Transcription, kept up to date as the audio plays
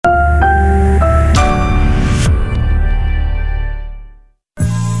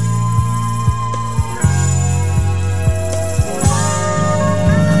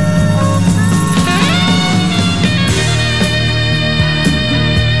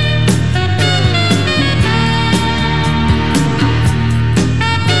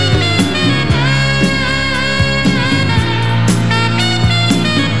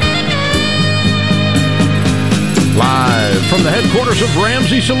headquarters of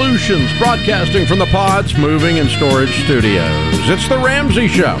Ramsey Solutions, broadcasting from the Pods Moving and Storage Studios. It's The Ramsey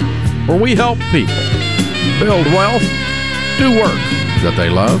Show, where we help people build wealth, do work that they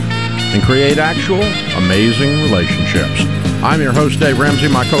love, and create actual amazing relationships. I'm your host, Dave Ramsey.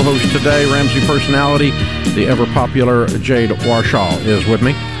 My co-host today, Ramsey personality, the ever-popular Jade Warshaw, is with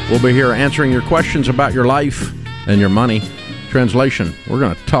me. We'll be here answering your questions about your life and your money. Translation, we're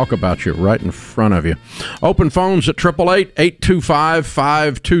going to talk about you right in front of you. Open phones at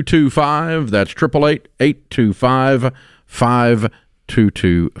 888-825-5225. That's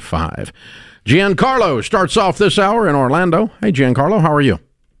 888-825-5225. Giancarlo starts off this hour in Orlando. Hey, Giancarlo, how are you?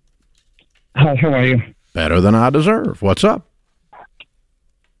 Hi, how are you? Better than I deserve. What's up?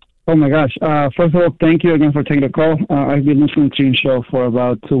 Oh, my gosh. First of all, thank you again for taking the call. I've been listening to your show for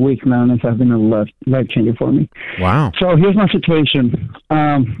about 2 weeks now, and it has been a life-changer for me. Wow. So here's my situation.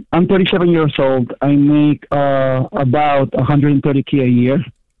 I'm 37 years old. I make about $130K a year.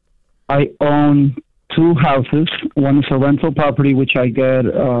 I own 2 houses. One is a rental property, which I get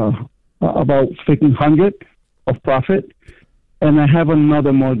about $1,500 of profit. And I have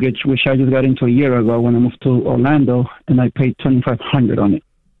another mortgage, which I just got into a year ago when I moved to Orlando, and I paid $2,500 on it.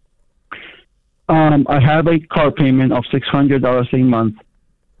 I have a car payment of $600 a month,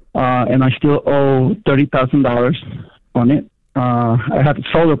 and I still owe $30,000 on it. I have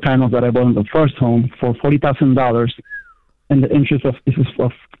solar panels that I bought in the first home for $40,000, and the interest is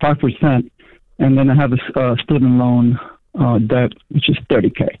of 5%. And then I have a student loan debt, which is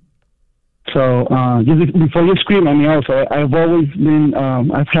 $30K. So just before you scream at me, also, I've always been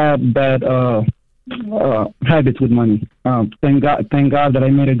I've had bad habits with money. Thank God that I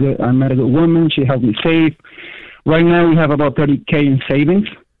met a good woman. She helped me save. Right now we have about $30K in savings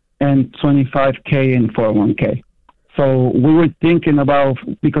and $25K in 401K. So we were thinking about,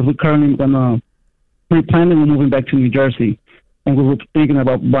 because we're currently we're planning on moving back to New Jersey, and we were thinking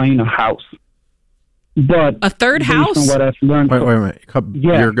about buying a house. But a third house? On what I've learned, wait a minute.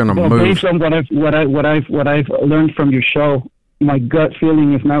 You're going to move. Based on what I've learned from your show, my gut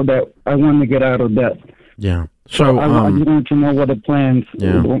feeling is now that I want to get out of debt. Yeah. So I just wanted to know what the plans.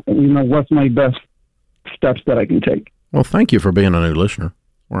 Yeah. What's my best steps that I can take. Well, thank you for being a new listener.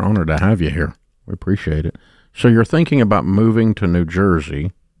 We're honored to have you here. We appreciate it. So you're thinking about moving to New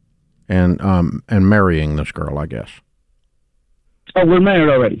Jersey and marrying this girl, I guess. Oh, we're married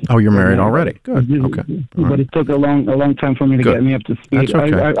already. Oh, you're married already. Good. Okay. But it took a long time for me to get me up to speed. That's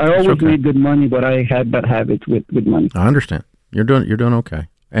okay. I always made good money, but I had bad habits with money. I understand. You're doing okay.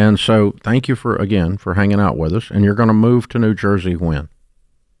 And so thank you for hanging out with us. And you're going to move to New Jersey when?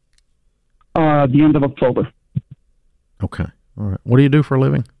 The end of October. Okay. All right. What do you do for a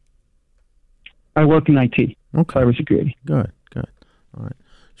living? I work in IT. Okay. Cybersecurity. Good. All right.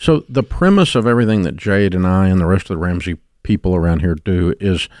 So the premise of everything that Jade and I and the rest of the Ramsey people around here do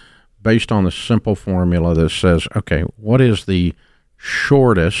is based on the simple formula that says, okay, what is the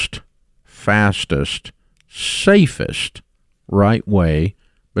shortest, fastest, safest right way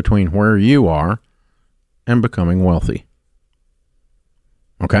between where you are and becoming wealthy?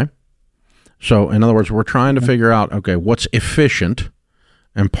 Okay? So, in other words, we're trying to figure out, okay, what's efficient,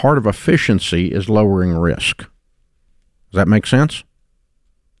 and part of efficiency is lowering risk. Does that make sense?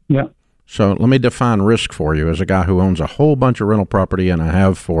 Yeah. So let me define risk for you as a guy who owns a whole bunch of rental property, and I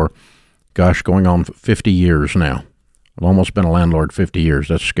have for, going on 50 years now. I've almost been a landlord 50 years.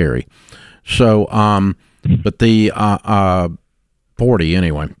 That's scary. So, but the 40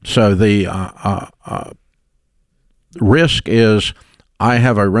 anyway. So the risk is I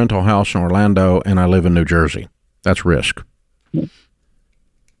have a rental house in Orlando and I live in New Jersey. That's risk.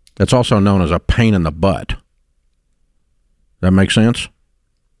 That's also known as a pain in the butt. That make sense?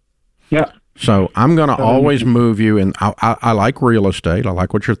 Yeah. So I'm going to always move you in. I like real estate. I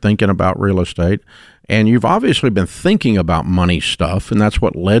like what you're thinking about real estate. And you've obviously been thinking about money stuff, and that's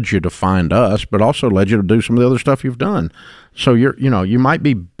what led you to find us, but also led you to do some of the other stuff you've done. So you might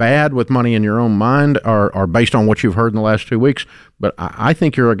be bad with money in your own mind or based on what you've heard in the last 2 weeks, but I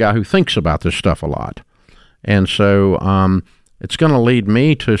think you're a guy who thinks about this stuff a lot. And so it's going to lead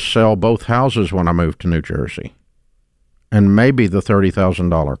me to sell both houses when I move to New Jersey. And maybe the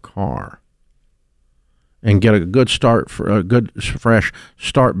 $30,000 car, and get a good start for a good fresh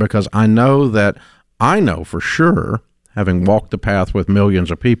start, because I know for sure, having walked the path with millions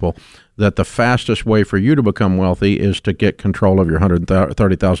of people, that the fastest way for you to become wealthy is to get control of your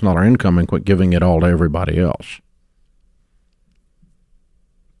 $130,000 income and quit giving it all to everybody else.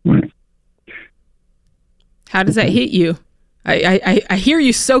 How does that hit you? I hear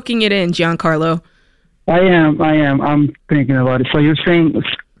you soaking it in, Giancarlo. I am. I'm thinking about it. So you're saying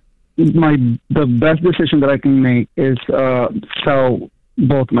the best decision that I can make is sell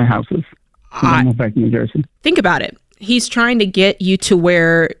both my houses and move back to New Jersey. Think about it. He's trying to get you to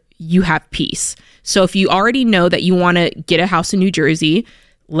where you have peace. So if you already know that you want to get a house in New Jersey,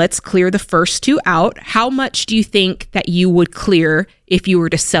 let's clear the first two out. How much do you think that you would clear if you were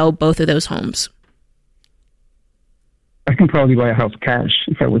to sell both of those homes? I can probably buy a house cash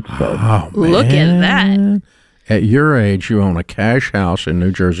if I would sell. Oh, Look at that. At your age, you own a cash house in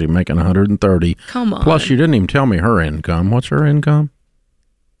New Jersey making $130. Come on. Plus, you didn't even tell me her income. What's her income?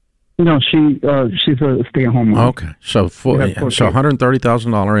 No, she's a stay-at-home mom. Okay, so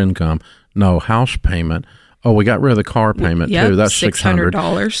 $130,000 income, no house payment. Oh, we got rid of the car payment too. That's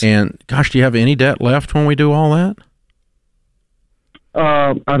 $600. And gosh, do you have any debt left when we do all that?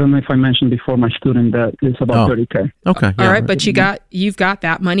 I don't know if I mentioned before, my student debt is about $30,000. Okay, all right, but you've got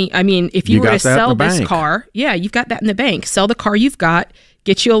that money. I mean, if you were to sell this car, you've got that in the bank. Sell the car you've got,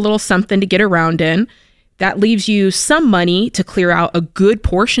 get you a little something to get around in. That leaves you some money to clear out a good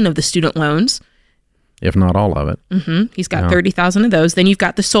portion of the student loans, if not all of it. Mm-hmm. He's got 30,000 of those. Then you've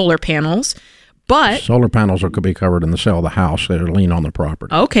got the solar panels, but solar panels could be covered in the sale of the house that are lien on the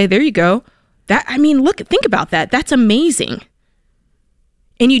property. Okay, there you go. Think about that. That's amazing.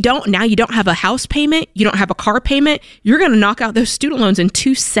 And you don't have a house payment, you don't have a car payment, you're going to knock out those student loans in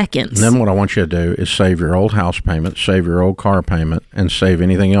 2 seconds. And then what I want you to do is save your old house payment, save your old car payment, and save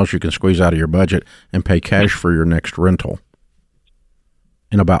anything else you can squeeze out of your budget and pay cash for your next rental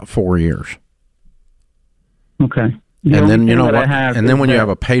in about 4 years. Okay. And then you know what? And then when you have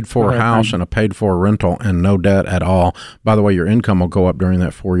a paid-for house and a paid-for rental and no debt at all, by the way, your income will go up during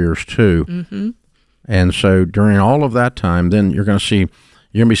that 4 years too. Mm-hmm. And so during all of that time, then you're going to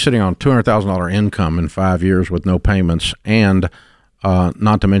be sitting on $200,000 income in 5 years with no payments, and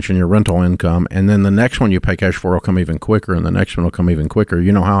not to mention your rental income. And then the next one you pay cash for will come even quicker, and the next one will come even quicker.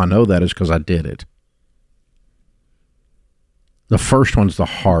 You know how I know that is because I did it. The first one's the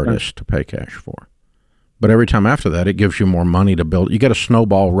hardest to pay cash for. But every time after that, it gives you more money to build. You get a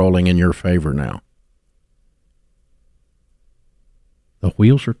snowball rolling in your favor now. The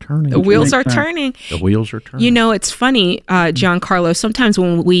wheels are turning. The wheels are turning. The wheels are turning. You know, it's funny, Giancarlo, sometimes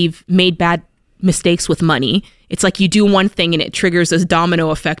when we've made bad mistakes with money, it's like you do one thing and it triggers this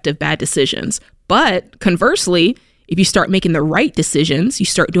domino effect of bad decisions. But conversely, if you start making the right decisions, you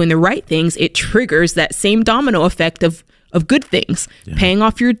start doing the right things, it triggers that same domino effect of good things, paying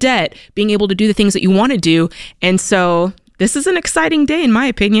off your debt, being able to do the things that you want to do. And so this is an exciting day, in my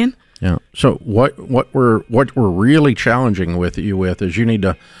opinion. Yeah. So what we're really challenging with is you need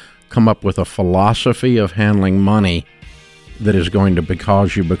to come up with a philosophy of handling money that is going to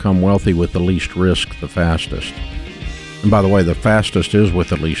cause you become wealthy with the least risk the fastest. And by the way, the fastest is with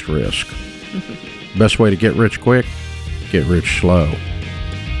the least risk. Best way to get rich quick, get rich slow.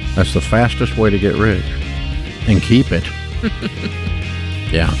 That's the fastest way to get rich. And keep it.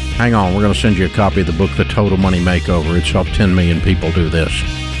 Yeah. Hang on. We're going to send you a copy of the book, The Total Money Makeover. It's helped 10 million people do this.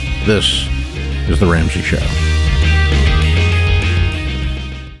 This is The Ramsey Show.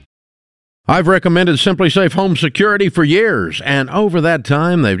 I've recommended Simply Safe Home Security for years, and over that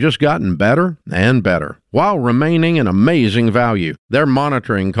time, they've just gotten better and better, while remaining an amazing value. Their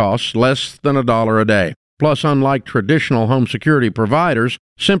monitoring costs less than $1 a day. Plus, unlike traditional home security providers,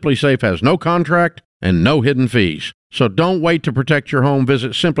 Simply Safe has no contract and no hidden fees. So don't wait to protect your home.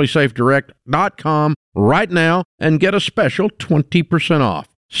 Visit simplysafedirect.com right now and get a special 20% off.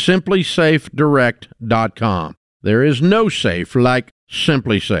 simplysafedirect.com. There is no safe like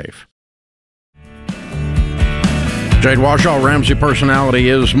Simply Safe. Jade Warshaw, Ramsey Personality,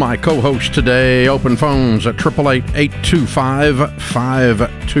 is my co-host today. Open phones at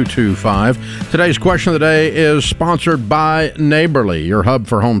 888-825-5225. Today's question of the day is sponsored by Neighborly, your hub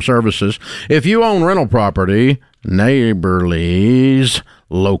for home services. If you own rental property, Neighborly's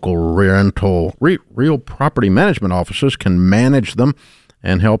local real property management offices can manage them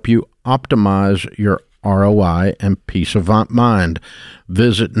and help you optimize your ROI and peace of mind.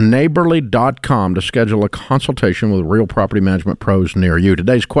 Visit neighborly.com to schedule a consultation with real property management pros near you.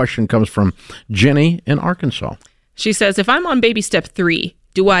 Today's question comes from Jenny in Arkansas. She says, if I'm on baby step 3,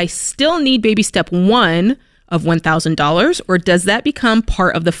 do I still need baby step 1 of $1,000, or does that become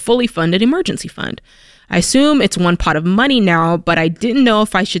part of the fully funded emergency fund? I assume it's one pot of money now, but I didn't know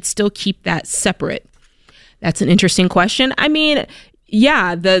if I should still keep that separate. That's an interesting question. I mean,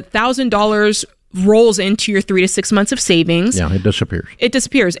 yeah, the $1,000 rolls into your 3 to 6 months of savings. Yeah, it disappears. It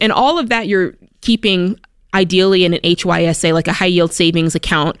disappears. And all of that you're keeping ideally in an HYSA, like a high yield savings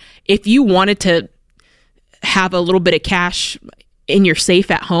account. If you wanted to have a little bit of cash in your safe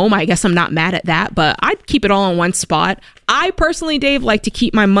at home, I guess I'm not mad at that, but I'd keep it all in one spot. I personally, Dave, like to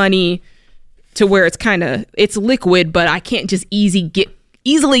keep my money to where it's liquid, but I can't just easily get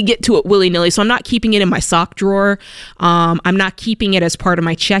to it willy-nilly. So I'm not keeping it in my sock drawer. I'm not keeping it as part of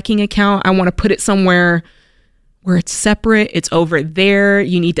my checking account. I want to put it somewhere where it's separate. It's over there.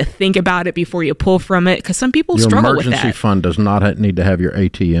 You need to think about it before you pull from it, because some people struggle with that. Your emergency fund does not need to have your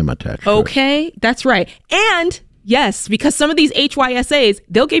ATM attached to it. Okay, that's right. And yes, because some of these HYSAs,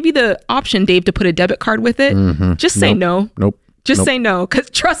 they'll give you the option, Dave, to put a debit card with it. Mm-hmm. Just say no. Nope. Just say no, because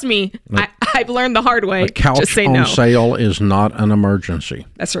trust me, I've learned the hard way. A couch Just say on no. sale is not an emergency.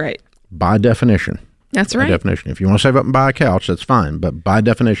 That's right. By definition. That's right. By definition. If you want to save up and buy a couch, that's fine. But by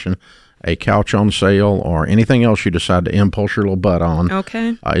definition, a couch on sale or anything else you decide to impulse your little butt on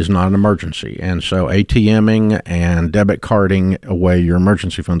is not an emergency. And so ATMing and debit carding away your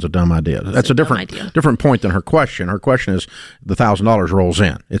emergency fund's a dumb idea. That's a different point than her question. Her question is the $1,000 rolls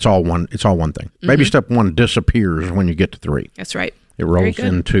in. It's all one thing. Mm-hmm. Baby step 1 disappears when you get to 3. That's right. It rolls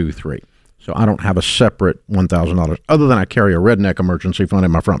into 3. So I don't have a separate $1,000 other than I carry a redneck emergency fund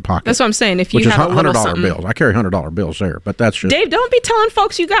in my front pocket. That's what I'm saying. If you which is have $100 bills. I carry $100 bills there, but that's just... Dave, don't be telling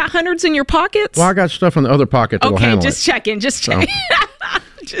folks you got hundreds in your pockets. Well, I got stuff in the other pocket that'll handle just it. checking. Just checking. So,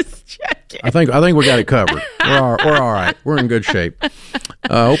 just checking. I think we got it covered. We're all right. We're in good shape.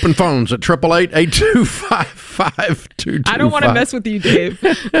 Open phones at 888-825-5225. I don't want to mess with you, Dave.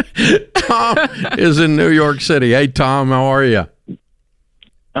 Tom is in New York City. Hey, Tom, how are you?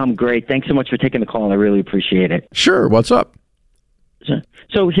 I'm great. Thanks so much for taking the call, and I really appreciate it. Sure. What's up?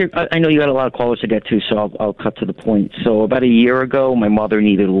 So here, I know you got a lot of callers to get to, so I'll cut to the point. So about a year ago, my mother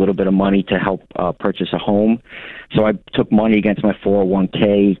needed a little bit of money to help purchase a home. So I took money against my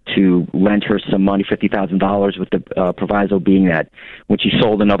 401k to lend her some money, $50,000, with the proviso being that when she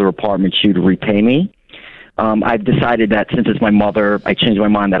sold another apartment, she would repay me. I've decided that since it's my mother, I changed my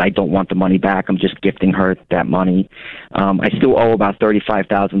mind that I don't want the money back. I'm just gifting her that money. I still owe about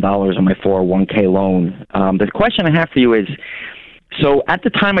 $35,000 on my 401k loan. The question I have for you is, so at the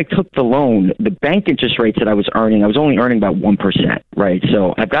time I took the loan, the bank interest rates that I was only earning about 1%, right?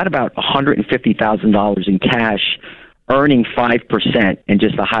 So I've got about $150,000 in cash, earning 5% in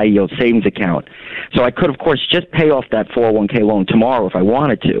just a high yield savings account. So I could, of course, just pay off that 401k loan tomorrow if I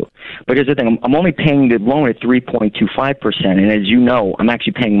wanted to. But here's the thing, I'm only paying the loan at 3.25%. And as you know, I'm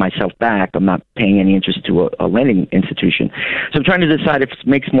actually paying myself back. I'm not paying any interest to a lending institution. So I'm trying to decide if it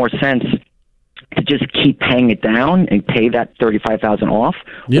makes more sense to just keep paying it down and pay that $35,000 off.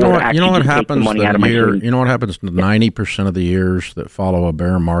 You know what happens? You know what happens to 90% of the years that follow a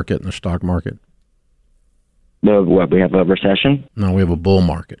bear market in the stock market? What, we have a recession? No, we have a bull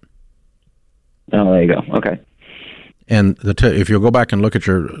market. Oh, there you go. Okay. And if you'll go back and look at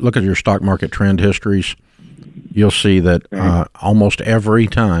your stock market trend histories, you'll see that almost every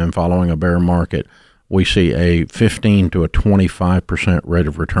time following a bear market, we see a 15 to a 25% rate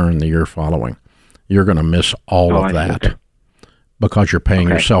of return the year following. You're going to miss all of that because you're paying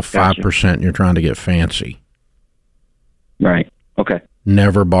yourself 5% and you're trying to get fancy. Right. Okay.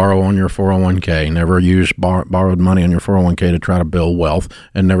 Never borrow on your 401k. Never use borrowed money on your 401k to try to build wealth,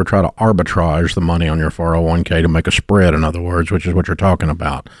 and never try to arbitrage the money on your 401k to make a spread, in other words, which is what you're talking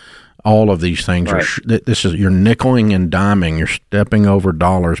about. All of these things you're nickeling and diming. You're stepping over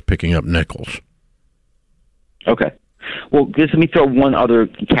dollars, picking up nickels. Okay. Well, just let me throw one other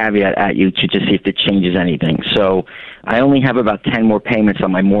caveat at you to just see if it changes anything. So I only have about 10 more payments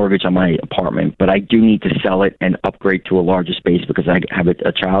on my mortgage on my apartment, but I do need to sell it and upgrade to a larger space because I have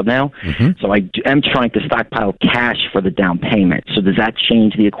a child now. Mm-hmm. So I am trying to stockpile cash for the down payment. So does that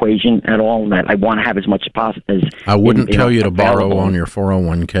change the equation at all? That I want to have as much as possible. I wouldn't tell you to borrow on your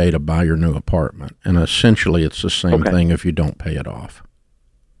 401k to buy your new apartment. And essentially it's the same thing if you don't pay it off.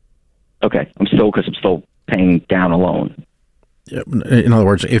 Okay. I'm still paying down a loan. In other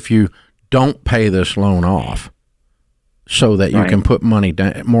words, if you don't pay this loan off so that you can put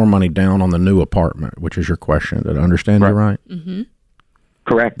more money down on the new apartment, which is your question, did I understand you right? Mm-hmm.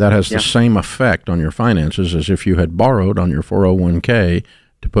 Correct. That has the same effect on your finances as if you had borrowed on your 401k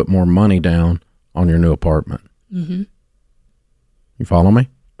to put more money down on your new apartment. Mm-hmm. You follow me?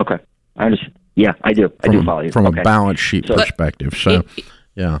 Okay. I understand. Yeah, I do. I do follow you. From a balance sheet perspective.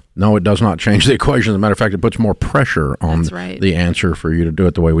 Yeah. No, it does not change the equation. As a matter of fact, it puts more pressure on the answer for you to do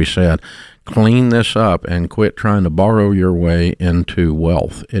it the way we said. Clean this up and quit trying to borrow your way into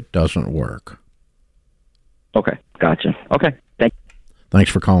wealth. It doesn't work. Okay. Gotcha. Okay. Thanks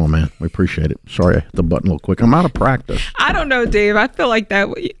for calling, man. We appreciate it. Sorry, I hit the button a little quick. I'm out of practice. I don't know, Dave. I feel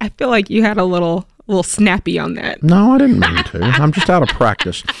like you had a little snappy on that. No, I didn't mean to. I'm just out of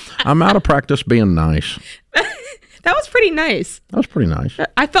practice. I'm out of practice being nice. That was pretty nice. That was pretty nice.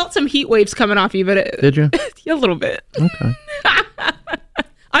 I felt some heat waves coming off you, but Did you? A little bit. Okay.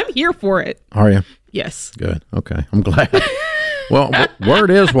 I'm here for it. Are you? Yes. Good. Okay. I'm glad. Well,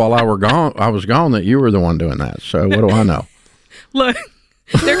 word is while I was gone that you were the one doing that. So what do I know? Look,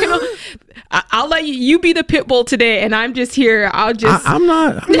 I'll let you be the pit bull today, and I'm just here. I'm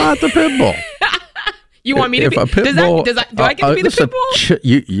not the pit bull. You want me to be? Do I get to be the pit bull?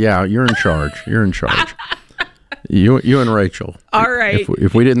 Yeah, you're in charge. You're in charge. You and Rachel. All right.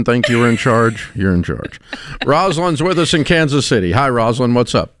 If we didn't think you were in charge, you're in charge. Rosalind's with us in Kansas City. Hi, Rosalind.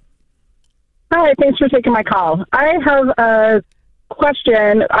 What's up? Hi. Thanks for taking my call. I have a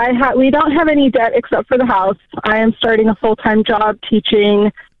question. We don't have any debt except for the house. I am starting a full-time job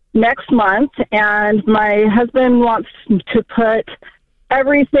teaching next month, and my husband wants to put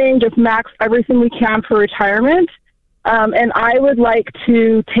just max everything we can for retirement. And I would like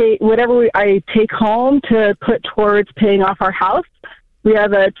to take whatever I take home to put towards paying off our house. We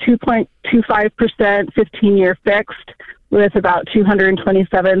have a 2.25% 15-year fixed with about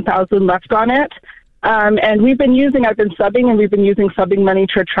 $227,000 left on it. And I've been subbing, and we've been using subbing money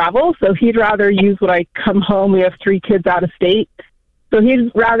to travel. So he'd rather use what I come home. We have 3 kids out of state. So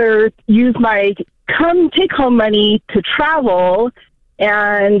he'd rather use my take home money to travel.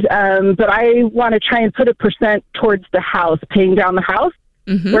 And but I want to try and put a percent towards the house, paying down the house,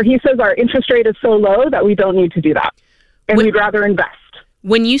 where he says our interest rate is so low that we don't need to do that, and we'd rather invest.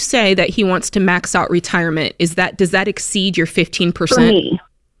 When you say that he wants to max out retirement, does that exceed your 15%? For me,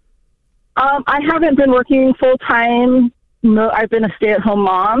 I haven't been working full time. I've been a stay-at-home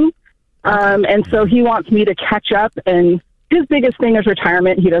mom, and so he wants me to catch up. And his biggest thing is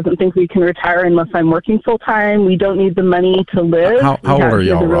retirement. He doesn't think we can retire unless I'm working full time. We don't need the money to live. How old are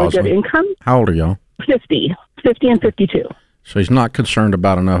y'all, really Rosalind? Good income. How old are y'all? 50 and 52. So he's not concerned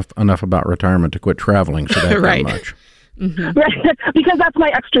about enough about retirement to quit traveling so that right. much. Mm-hmm. Right. Because that's my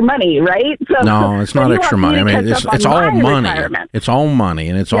extra money, right? So, no, it's not extra money. I mean, it's all money. Retirement. It's all money,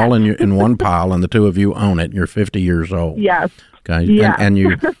 and it's all in one pile, and the two of you own it, and you're 50 years old. Yes. Okay. Yeah. And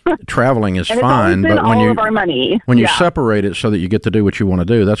you traveling is fine, but when you separate it so that you get to do what you want to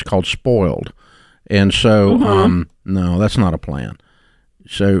do, that's called spoiled. And so, no, that's not a plan.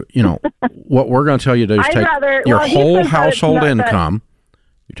 So, what we're going to tell you to do is take your whole household income.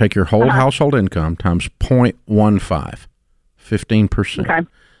 You take your whole household income times 0.15, 15%. Okay.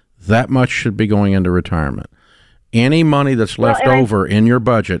 That much should be going into retirement. Any money that's left over in your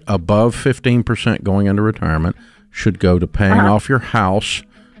budget above 15% going into retirement should go to paying off your house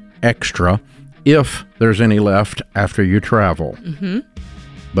extra if there's any left after you travel. Mm-hmm.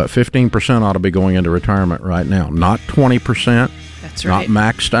 But 15% ought to be going into retirement right now, not 20%. That's right.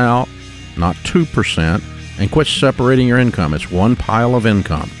 Not maxed out, not 2%. And quit separating your income. It's one pile of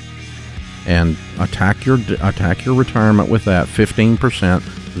income. And attack your retirement with that 15%,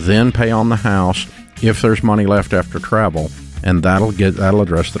 then pay on the house if there's money left after travel, and that'll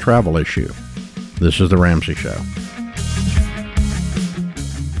address the travel issue. This is The Ramsey Show.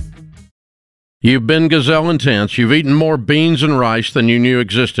 You've been gazelle intense. You've eaten more beans and rice than you knew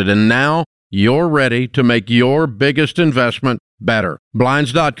existed, and now you're ready to make your biggest investment better.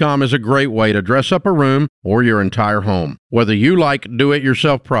 Blinds.com is a great way to dress up a room or your entire home. Whether you like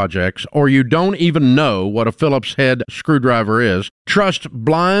do-it-yourself projects or you don't even know what a Phillips head screwdriver is, trust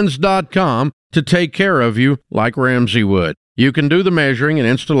Blinds.com to take care of you like Ramsey would. You can do the measuring and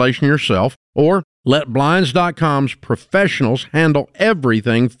installation yourself, or let Blinds.com's professionals handle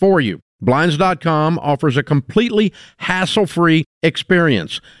everything for you. Blinds.com offers a completely hassle-free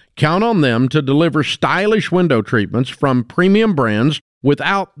experience. Count on them to deliver stylish window treatments from premium brands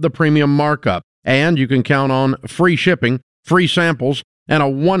without the premium markup. And you can count on free shipping, free samples, and a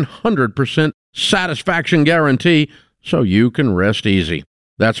 100% satisfaction guarantee so you can rest easy.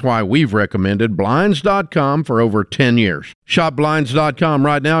 That's why we've recommended Blinds.com for over 10 years. Shop Blinds.com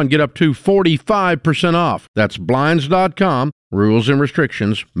right now and get up to 45% off. That's Blinds.com. Rules and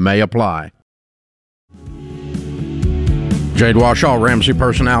restrictions may apply. Jade Warshaw, Ramsey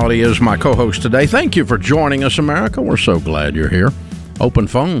Personality, is my co-host today. Thank you for joining us, America. We're so glad you're here. Open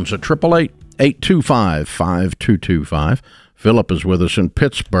phones at 888-825-5225. Philip is with us in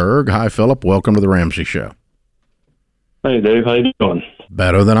Pittsburgh. Hi, Philip. Welcome to The Ramsey Show. Hey, Dave. How you doing?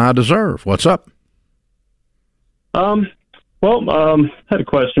 Better than I deserve. What's up? Had a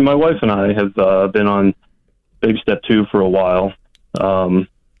question. My wife and I have been on Baby Step 2 for a while. I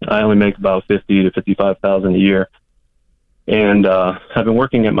only make about $50,000 to $55,000 a year. And I've been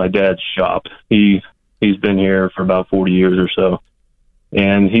working at my dad's shop. He's been here for about 40 years or so.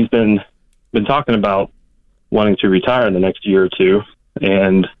 And he's been talking about wanting to retire in the next year or two.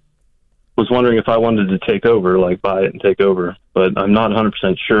 And was wondering if I wanted to take over, like buy it and take over, but I'm not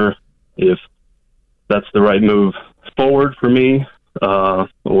 100% sure if that's the right move forward for me,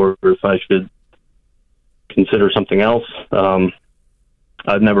 or if I should consider something else.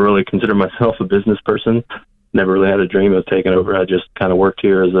 I've never really considered myself a business person. Never really had a dream of taking over. I just kind of worked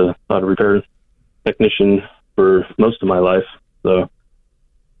here as a auto repair technician for most of my life. So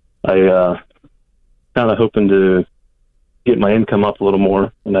I kind of hoping to get my income up a little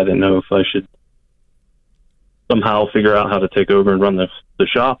more, and I didn't know if I should somehow figure out how to take over and run the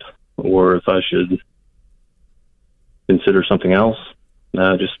shop, or if I should consider something else.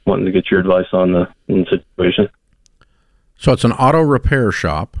 Just wanting to get your advice on the situation. So it's an auto repair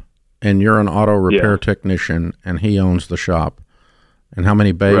shop, and you're an auto repair technician, and he owns the shop. And how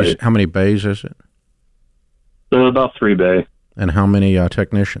many bays? Right. How many bays is it? So about 3 bay. And how many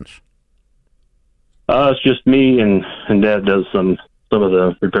technicians? It's just me, and Dad does some of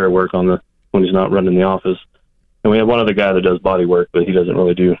the repair work when he's not running the office. And we have one other guy that does body work, but he doesn't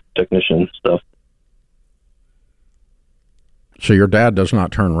really do technician stuff. So your dad does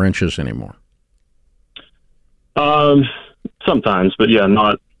not turn wrenches anymore? Sometimes, but yeah,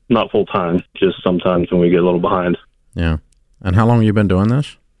 not full time. Just sometimes when we get a little behind. Yeah. And how long have you been doing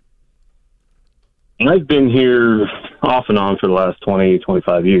this? I've been here off and on for the last 20,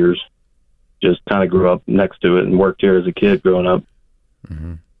 25 years. Just kind of grew up next to it and worked here as a kid growing up.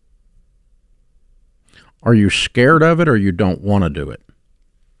 Mm-hmm. Are you scared of it, or you don't want to do it?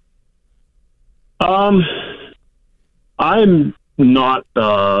 I'm not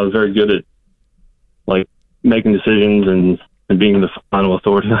very good at like making decisions and being the final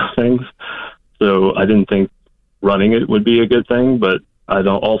authority on things. So I didn't think running it would be a good thing, but I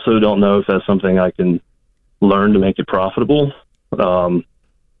don't know if that's something I can learn to make it profitable.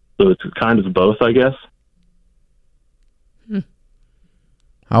 So it's kind of both, I guess.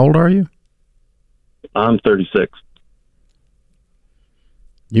 How old are you? I'm 36.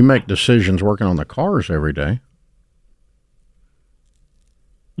 You make decisions working on the cars every day.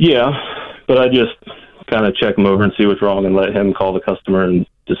 Yeah, but I just kind of check them over and see what's wrong and let him call the customer and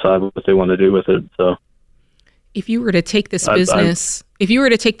decide what they want to do with it. So if you were to take this business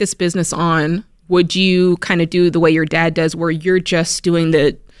on, would you kind of do the way your dad does, where you're just doing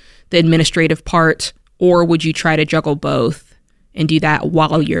the administrative part, or would you try to juggle both and do that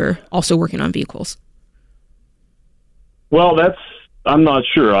while you're also working on vehicles? Well, I'm not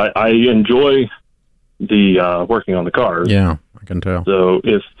sure. I enjoy the working on the cars. Yeah, I can tell. So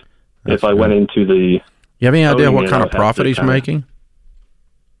if I went into the... You have any idea what kind of profit he's making?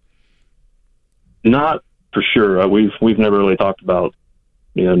 Not for sure. We've never really talked about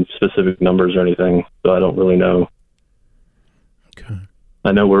specific numbers or anything, so I don't really know. Okay.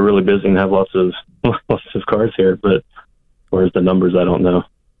 I know we're really busy and have lots of cars here, but where's the numbers, I don't know.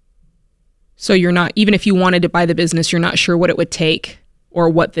 So you're not, even if you wanted to buy the business, you're not sure what it would take or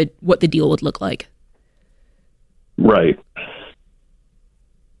what the deal would look like. Right.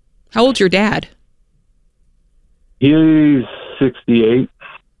 How old's your dad? He's 68.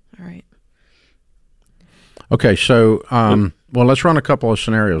 All right. Okay, so well, let's run a couple of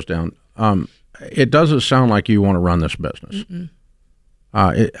scenarios down. It doesn't sound like you want to run this business.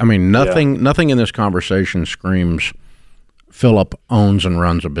 Nothing in this conversation screams Philip owns and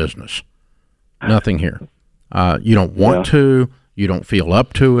runs a business. Nothing here. You don't want to. You don't feel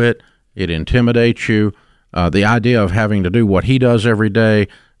up to it. It intimidates you. The idea of having to do what he does every day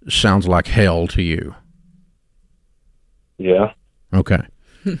sounds like hell to you. Yeah. Okay.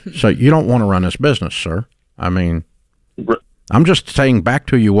 So you don't want to run this business, sir. I mean, I'm just saying back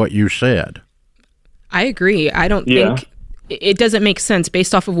to you what you said. I agree. I don't think it doesn't make sense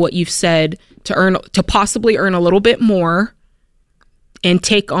based off of what you've said to possibly earn a little bit more and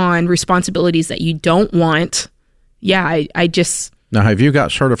take on responsibilities that you don't want. Yeah, I just... Now, have you got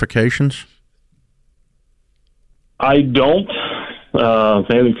certifications? I don't,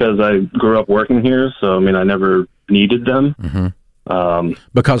 mainly because I grew up working here, so, I never needed them. Mm-hmm.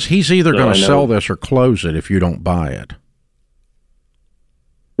 Because he's either going to sell this or close it if you don't buy it.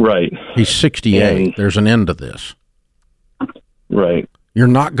 Right. He's 68. There's an end to this. Right. You're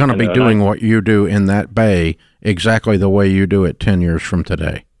not going to be doing what you do in that bay exactly the way you do it 10 years from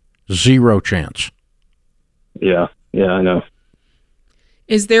today. Zero chance. Yeah, I know.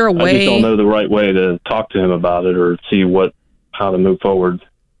 Is there a way... I just don't know the right way to talk to him about it or see how to move forward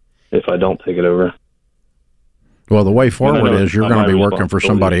if I don't take it over. Well, the way forward is you're going to be working for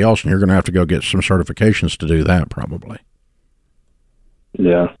somebody else, and you're going to have to go get some certifications to do that, probably.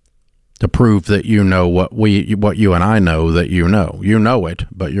 Yeah. to prove that you know what you and I know that you know. You know it,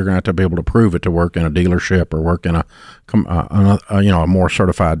 but you're going to have to be able to prove it to work in a dealership or work in a more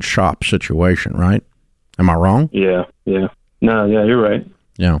certified shop situation, right? Am I wrong? Yeah. No, yeah, you're right.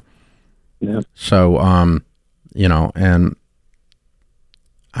 Yeah. Yeah. So, and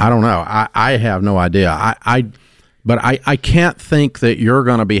I don't know. I have no idea. But I can't think that you're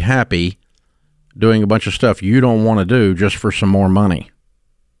going to be happy doing a bunch of stuff you don't want to do just for some more money.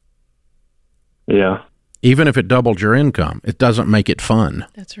 Yeah. Even if it doubled your income, it doesn't make it fun.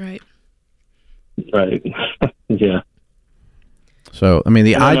 That's right. Right. Yeah. So, I mean,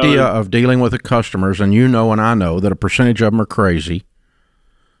 the idea of dealing with the customers, and and I know that a percentage of them are crazy,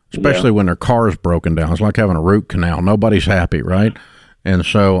 especially when their car is broken down. It's like having a root canal. Nobody's happy, right? And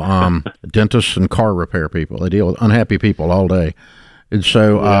so dentists and car repair people, they deal with unhappy people all day. And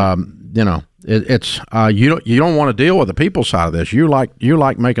so, it's you don't want to deal with the people side of this. You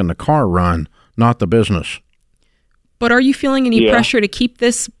like making the car run, not the business. But are you feeling any pressure to keep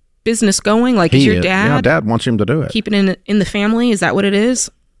this business going? Like, is your dad? Yeah, Dad wants him to do it. Keep it in the family? Is that what it is?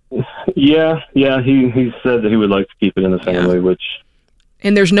 Yeah. He said that he would like to keep it in the family, which.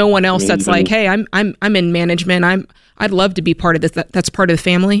 And there's no one else that's like, hey, I'm in management. I'd love to be part of this. That's part of the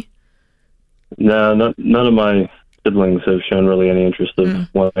family. No, none of my siblings have shown really any interest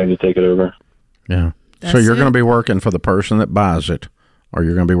of wanting to take it over. Yeah. So you're going to be working for the person that buys it, or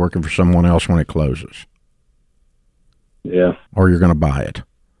you're going to be working for someone else when it closes. Yeah. Or you're going to buy it.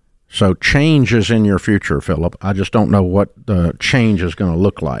 So change is in your future, Philip. I just don't know what the change is going to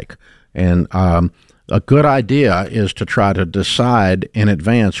look like. And a good idea is to try to decide in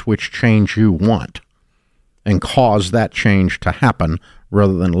advance which change you want and cause that change to happen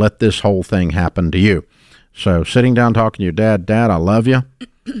rather than let this whole thing happen to you. So sitting down talking to your dad, I love you,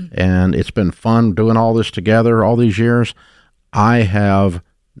 and it's been fun doing all this together all these years. I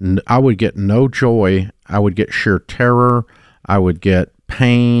would get no joy. I would get sheer terror. I would get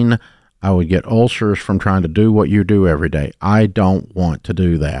pain. I would get ulcers from trying to do what you do every day. I don't want to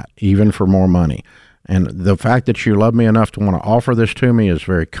do that, even for more money. And the fact that you love me enough to want to offer this to me is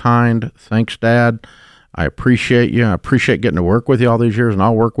very kind. Thanks, Dad. I appreciate you. I appreciate getting to work with you all these years, and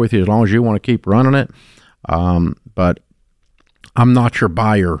I'll work with you as long as you want to keep running it. But I'm not your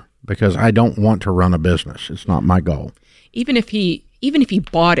buyer because I don't want to run a business. It's not my goal. Even if he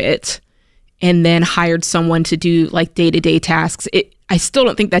bought it and then hired someone to do like day-to-day tasks, I still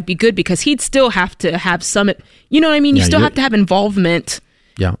don't think that'd be good because he'd still have to have some, you know what I mean? You still have to have involvement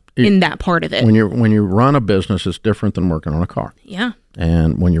in that part of it. When you run a business, it's different than working on a car. Yeah.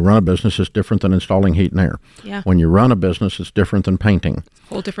 And when you run a business, it's different than installing heat and air. Yeah. When you run a business, it's different than painting.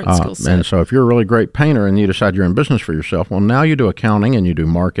 Whole different skill set. And so if you're a really great painter and you decide you're in business for yourself, well, now you do accounting and you do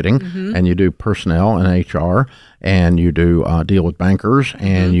marketing and you do personnel and HR and you do deal with bankers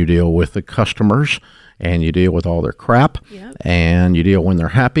and you deal with the customers and you deal with all their crap and you deal when they're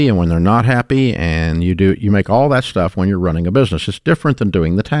happy and when they're not happy, and you make all that stuff when you're running a business. It's different than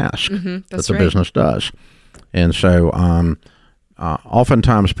doing the task that the business does. And so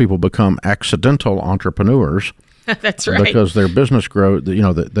oftentimes people become accidental entrepreneurs. That's right. Because their business grows,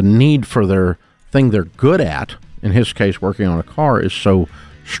 the need for their thing they're good at, in his case working on a car, is so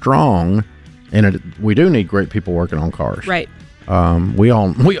strong, and we do need great people working on cars. Right. We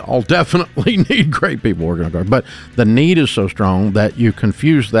all definitely need great people working on cars, but the need is so strong that you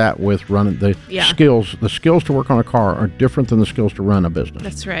confuse that with running the skills. The skills to work on a car are different than the skills to run a business.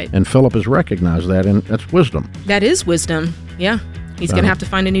 That's right. And Philip has recognized that, and that's wisdom. That is wisdom. Yeah. He's going to have to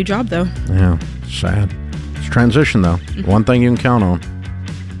find a new job, though. Yeah. Sad. It's transition, though. One thing you can count on: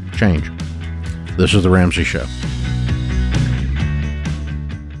 change. This is The Ramsey Show.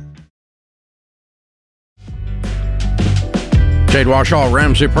 Jade Warshaw,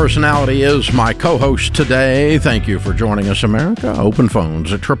 Ramsey Personality, is my co-host today. Thank you for joining us, America. Open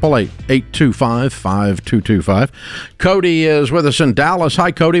phones at 888-825-5225. Cody is with us in Dallas.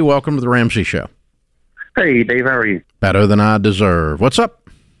 Hi, Cody. Welcome to The Ramsey Show. Hey, Dave. How are you? Better than I deserve. What's up?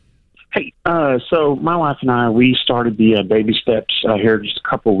 Hey, so my wife and I, we started the baby steps here just a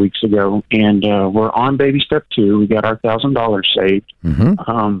couple of weeks ago, and we're on baby step 2. We got our $1,000 saved.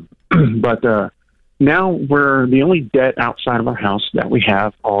 But now we're the only debt outside of our house that we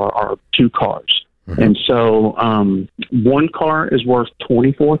have are our 2 cars. And so one car is worth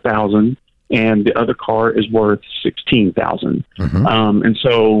 $24,000 and the other car is worth $16,000. And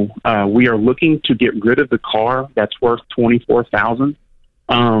so we are looking to get rid of the car that's worth $24,000.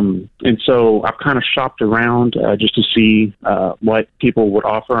 And so I've kind of shopped around just to see what people would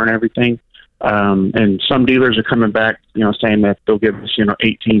offer and everything. And some dealers are coming back, saying that they'll give us,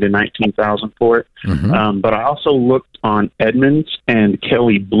 18 to 19,000 for it. But I also looked on Edmunds and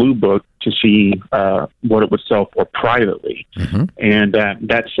Kelley Blue Book to see what it would sell for privately, and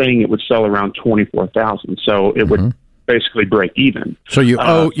that's saying it would sell around 24,000. So it would basically break even. So you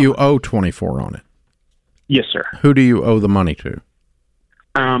owe 24 on it. Yes, sir. Who do you owe the money to?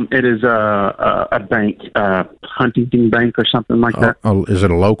 It is a bank, Huntington Bank or something like that. Oh, is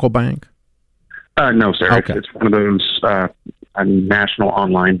it a local bank? No, sir. Okay. It's one of those national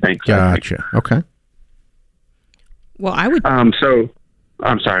online banks. Gotcha. Okay. Well, I would. So,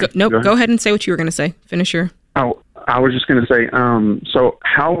 I'm sorry. Go ahead and say what you were going to say. Finish your. Oh, I was just going to say. So,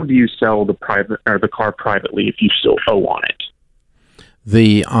 how do you sell the car privately if you still owe on it?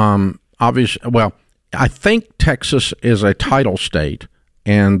 The obvious. Well, I think Texas is a title state,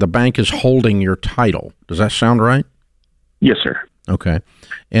 and the bank is holding your title. Does that sound right? Yes, sir. Okay.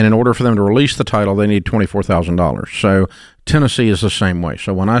 And in order for them to release the title, they need $24,000. So Tennessee is the same way.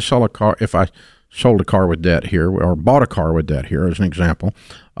 So when I sell a car, if I sold a car with debt here, or bought a car with debt here, as an example,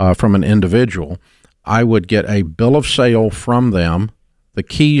 from an individual, I would get a bill of sale from them, the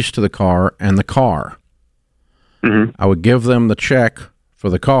keys to the car, and the car. I would give them the check for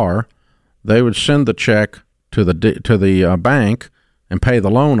the car. They would send the check to the bank and pay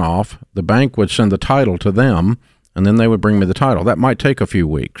the loan off. The bank would send the title to them, and then they would bring me the title. That might take a few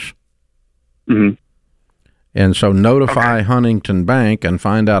weeks. And so notify Huntington Bank and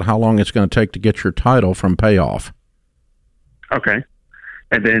find out how long it's going to take to get your title from payoff. Okay.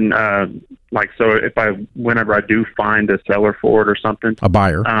 And then, so whenever I do find a seller for it or something. A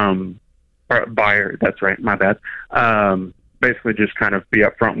buyer. Or a buyer, that's right, my bad. Basically just kind of be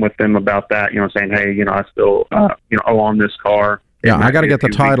upfront with them about that, saying, hey, I still, owe on this car. Yeah, I got to get the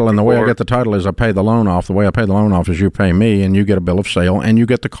title, and the way I get the title is I pay the loan off. The way I pay the loan off is you pay me, and you get a bill of sale, and you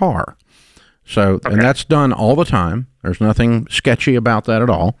get the car. So, and that's done all the time. There's nothing sketchy about that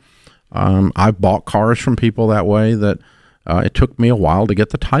at all. I've bought cars from people that way that it took me a while to get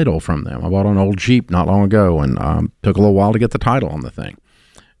the title from them. I bought an old Jeep not long ago, and took a little while to get the title on the thing.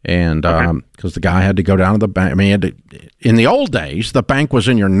 And because the guy had to go down to the bank. I mean, in the old days, the bank was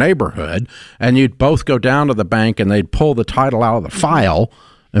in your neighborhood, and you'd both go down to the bank, and they'd pull the title out of the file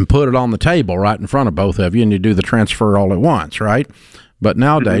and put it on the table right in front of both of you, and you do the transfer all at once, right? But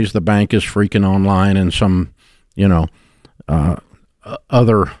nowadays, the bank is freaking online in some,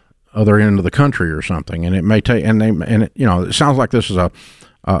 other end of the country or something, and it may take. It sounds like this is a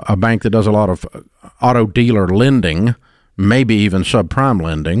bank that does a lot of auto dealer lending. Maybe even subprime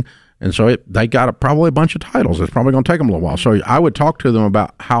lending, and so they got probably a bunch of titles. It's probably going to take them a little while. So I would talk to them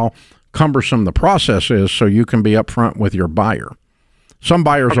about how cumbersome the process is, so you can be upfront with your buyer. Some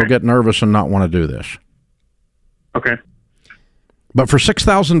buyers will get nervous and not want to do this. Okay. But for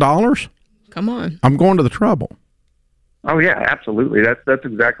 $6,000, come on, I'm going to the trouble. Oh yeah, absolutely. That's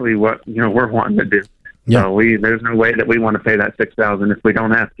exactly what we're wanting to do. Yeah. So there's no way that we want to pay that $6,000 if we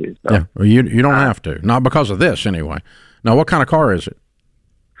don't have to. So. Yeah, well, you don't have to, not because of this anyway. Now, what kind of car is it?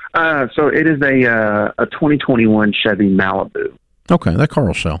 So it is a 2021 Chevy Malibu. Okay, that car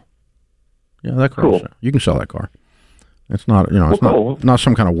will sell. Yeah, that car will sell. You can sell that car. It's not, it's not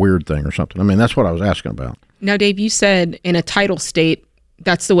some kind of weird thing or something. I mean, that's what I was asking about. Now, Dave, you said in a title state,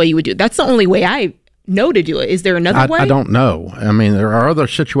 that's the way you would do it. That's the only way I know to do it. Is there another way? I don't know. I mean, there are other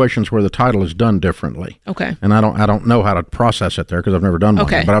situations where the title is done differently. Okay. And I don't know how to process it there because I've never done one.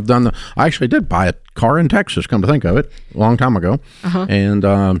 Okay. But I actually did buy a car in Texas, come to think of it, a long time ago. And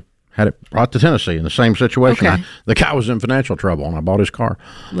had it brought to Tennessee in the same situation. Okay. The guy was in financial trouble, and I bought his car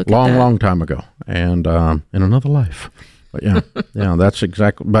long time ago, and in another life. But yeah, that's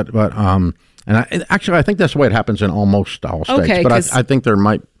exactly. But and I think that's the way it happens in almost all states. Okay, but I think there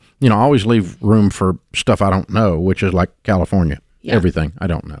might. I always leave room for stuff I don't know, which is like California. Yeah. Everything I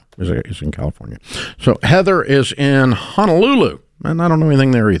don't know is in California. So Heather is in Honolulu, and I don't know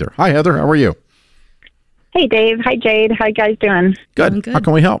anything there either. Hi, Heather. How are you? Hey, Dave. Hi, Jade. How you guys doing? Good. How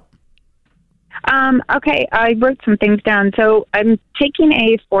can we help? Okay, I wrote some things down. So I'm taking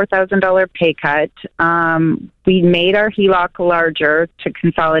a $4,000 pay cut. We made our HELOC larger to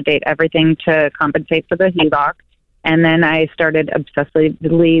consolidate everything to compensate for the HELOC. And then I started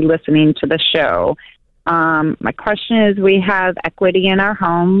obsessively listening to the show. My question is, we have equity in our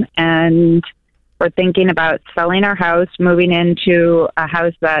home, and we're thinking about selling our house, moving into a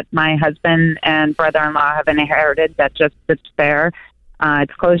house that my husband and brother-in-law have inherited that just sits there.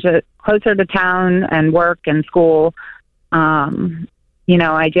 It's closer to town and work and school. Are we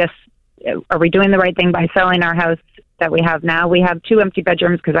doing the right thing by selling our house that we have now? We have 2 empty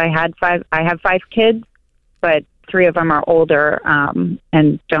bedrooms because I have 5 kids, but 3 of them are older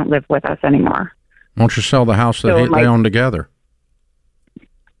and don't live with us anymore. Why don't you sell the house that they own together?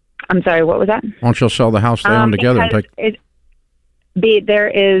 I'm sorry, what was that? Why don't you sell the house they own together? There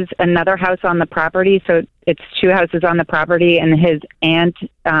is another house on the property, so it's 2 houses on the property, and his aunt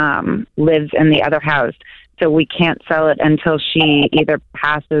lives in the other house. So we can't sell it until she either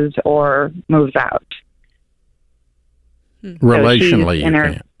passes or moves out. Relationally, you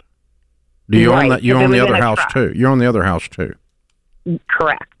can't. Do you own that? You own the other house too. You own the other house too.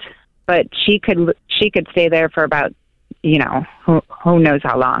 Correct, but she could stay there for about, who knows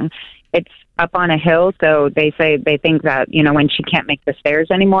how long. It's up on a hill, so they think that when she can't make the stairs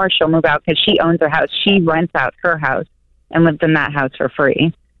anymore, she'll move out because she owns her house. She rents out her house and lives in that house for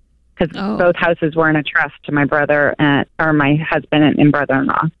free because both houses were in a trust to my brother or my husband and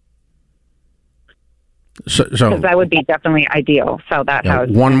brother-in-law. So that would be definitely ideal. Sell that house.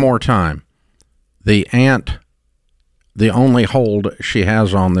 One more time. The aunt, the only hold she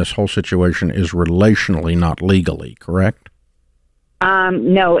has on this whole situation is relationally, not legally, correct?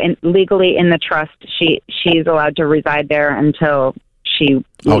 No, legally in the trust, she's allowed to reside there until she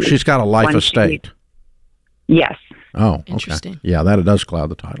leaves. She's got a life estate. Yes. Oh, interesting. Okay. Yeah, that does cloud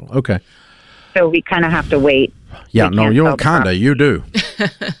the title. Okay. So we kind of have to wait. Yeah, no, you don't kinda, you do.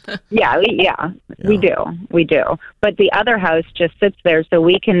 Yeah, we do. But the other house just sits there, so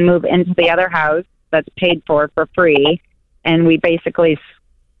we can move into the other house that's paid for free, and we basically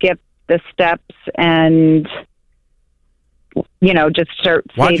skip the steps and, just start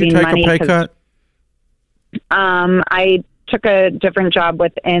saving money. Why'd you take a pay cut? I took a different job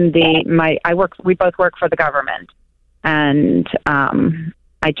within we both work for the government, and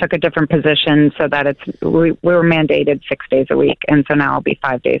I took a different position so that we were mandated 6 days a week, and so now I'll be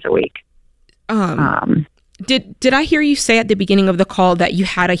 5 days a week. Did I hear you say at the beginning of the call that you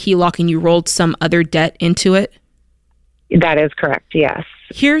had a HELOC and you rolled some other debt into it? That is correct. Yes.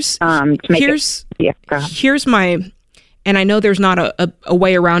 Here's my, and I know there's not a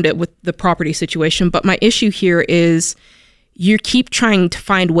way around it with the property situation, but my issue here is you keep trying to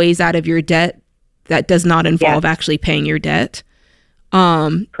find ways out of your debt that does not involve actually paying your debt.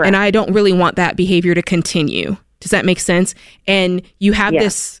 And I don't really want that behavior to continue. Does that make sense? And you have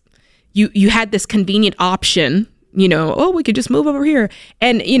this, you had this convenient option, we could just move over here.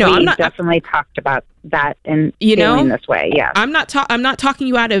 And, I'm not definitely talked about that and feeling this way. Yeah. I'm not talking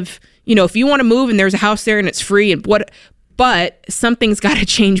you out of, if you want to move and there's a house there and it's free but something's got to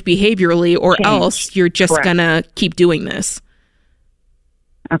change behaviorally or else you're just going to keep doing this.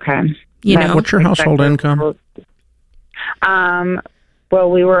 Okay. What's your household income? Well,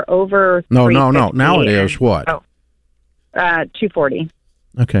 we were over. No. Now it is what? $240.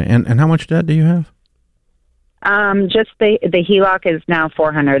 Okay, and how much debt do you have? Just the HELOC is now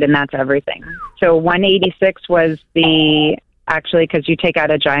 $400, and that's everything. So $186 was actually because you take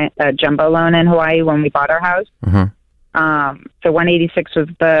out a jumbo loan in Hawaii when we bought our house. So $186 was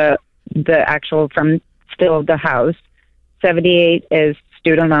the actual from still the house. $78 is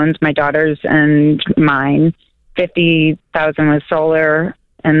student loans, my daughter's and mine. $50,000 was solar,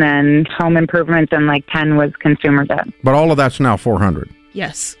 and then home improvements, and like $10 was consumer debt. But all of that's now $400.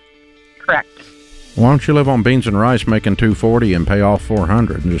 Yes, correct. Why don't you live on beans and rice, making $240, and pay off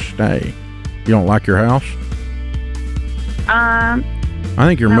 $400 and just stay? You don't like your house? I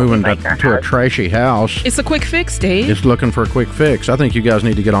think you're moving to a trashy house. It's a quick fix, Dave. It's looking for a quick fix. I think you guys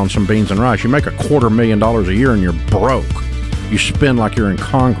need to get on some beans and rice. You make $250,000 a year and you're broke. You spend like you're in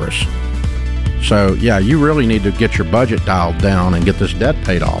Congress. So, yeah, you really need to get your budget dialed down and get this debt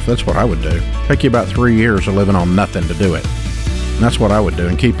paid off. That's what I would do. Take you about 3 years of living on nothing to do it. And that's what I would do,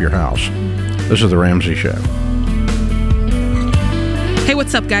 and keep your house. This is The Ramsey Show. Hey,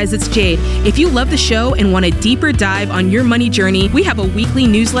 what's up, guys? It's Jade. If you love the show and want a deeper dive on your money journey, we have a weekly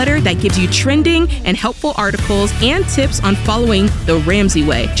newsletter that gives you trending and helpful articles and tips on following the Ramsey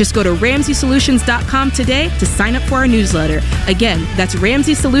way. Just go to RamseySolutions.com today to sign up for our newsletter. Again, that's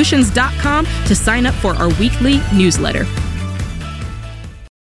RamseySolutions.com to sign up for our weekly newsletter.